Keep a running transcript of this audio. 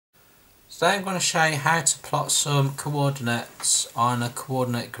Today I'm going to show you how to plot some coordinates on a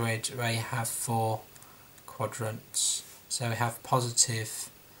coordinate grid where you have 4 quadrants. So we have positive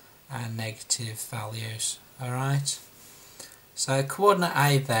and negative values. Alright. So coordinate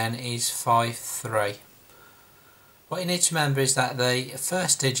A then is 5, 3. What you need to remember is that the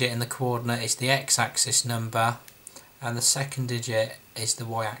first digit in the coordinate is the x-axis number and the second digit is the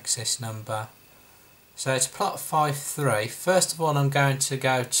y-axis number. So to plot 5, 3, first of all I'm going to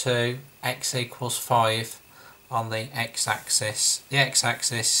go to x equals 5 on the x-axis. The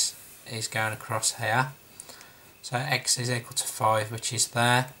x-axis is going across here. So x is equal to 5, which is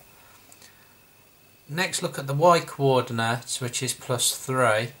there. Next look at the y-coordinate, which is plus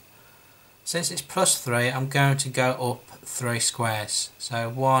 3. Since it's plus 3, I'm going to go up 3 squares. So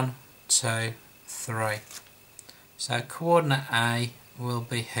 1, 2, 3. So coordinate A will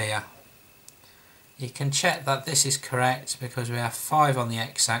be here. You can check that this is correct because we have 5 on the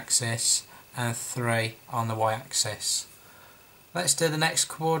x-axis and 3 on the y-axis. Let's do the next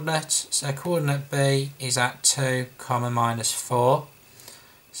coordinate. So coordinate B is at 2, minus 4.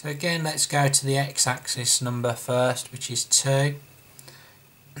 So again, let's go to the x-axis number first, which is 2.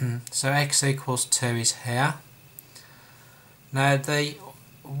 So x equals 2 is here. Now the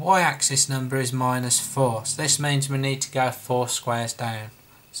y-axis number is minus 4. So this means we need to go 4 squares down.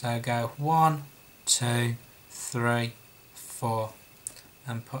 So go 1, 2, 3, 4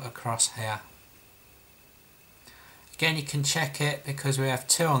 and put across here. Again, you can check it because we have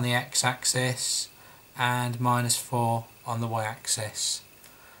 2 on the x-axis and minus 4 on the y-axis.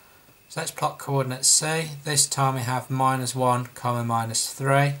 So let's plot coordinate C. This time we have minus 1, minus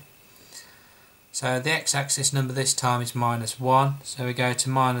 3. So the x-axis number this time is minus 1. So we go to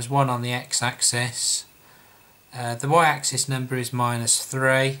minus 1 on the x-axis. The y-axis number is minus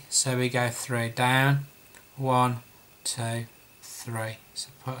 3, so we go 3 down. 1, 2, 3. So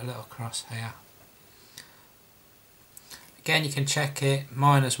put a little cross here. Again, you can check it.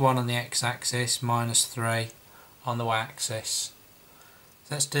 Minus 1 on the x-axis, minus 3 on the y-axis.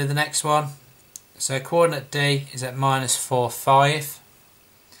 So let's do the next one. So coordinate D is at minus 4, 5.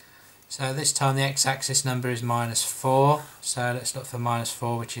 So this time the x-axis number is minus 4. So let's look for minus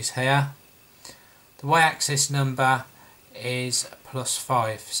 4, which is here. The y-axis number is plus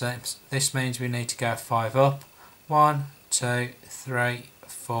 5, so this means we need to go 5 up. 1, 2, 3,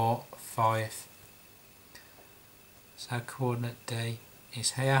 4, 5. So coordinate D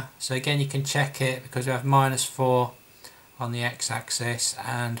is here. So again, you can check it because we have minus 4 on the x-axis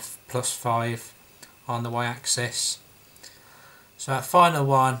and plus 5 on the y-axis. So our final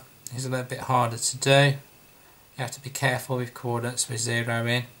one is a little bit harder to do. You have to be careful with coordinates with 0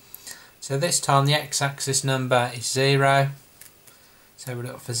 in. So this time the x-axis number is 0. So we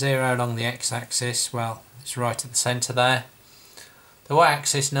look for 0 along the x-axis. Well, it's right at the centre there. The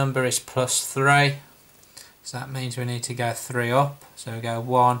y-axis number is plus 3. So that means we need to go 3 up. So we go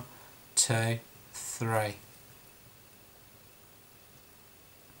 1, 2, 3.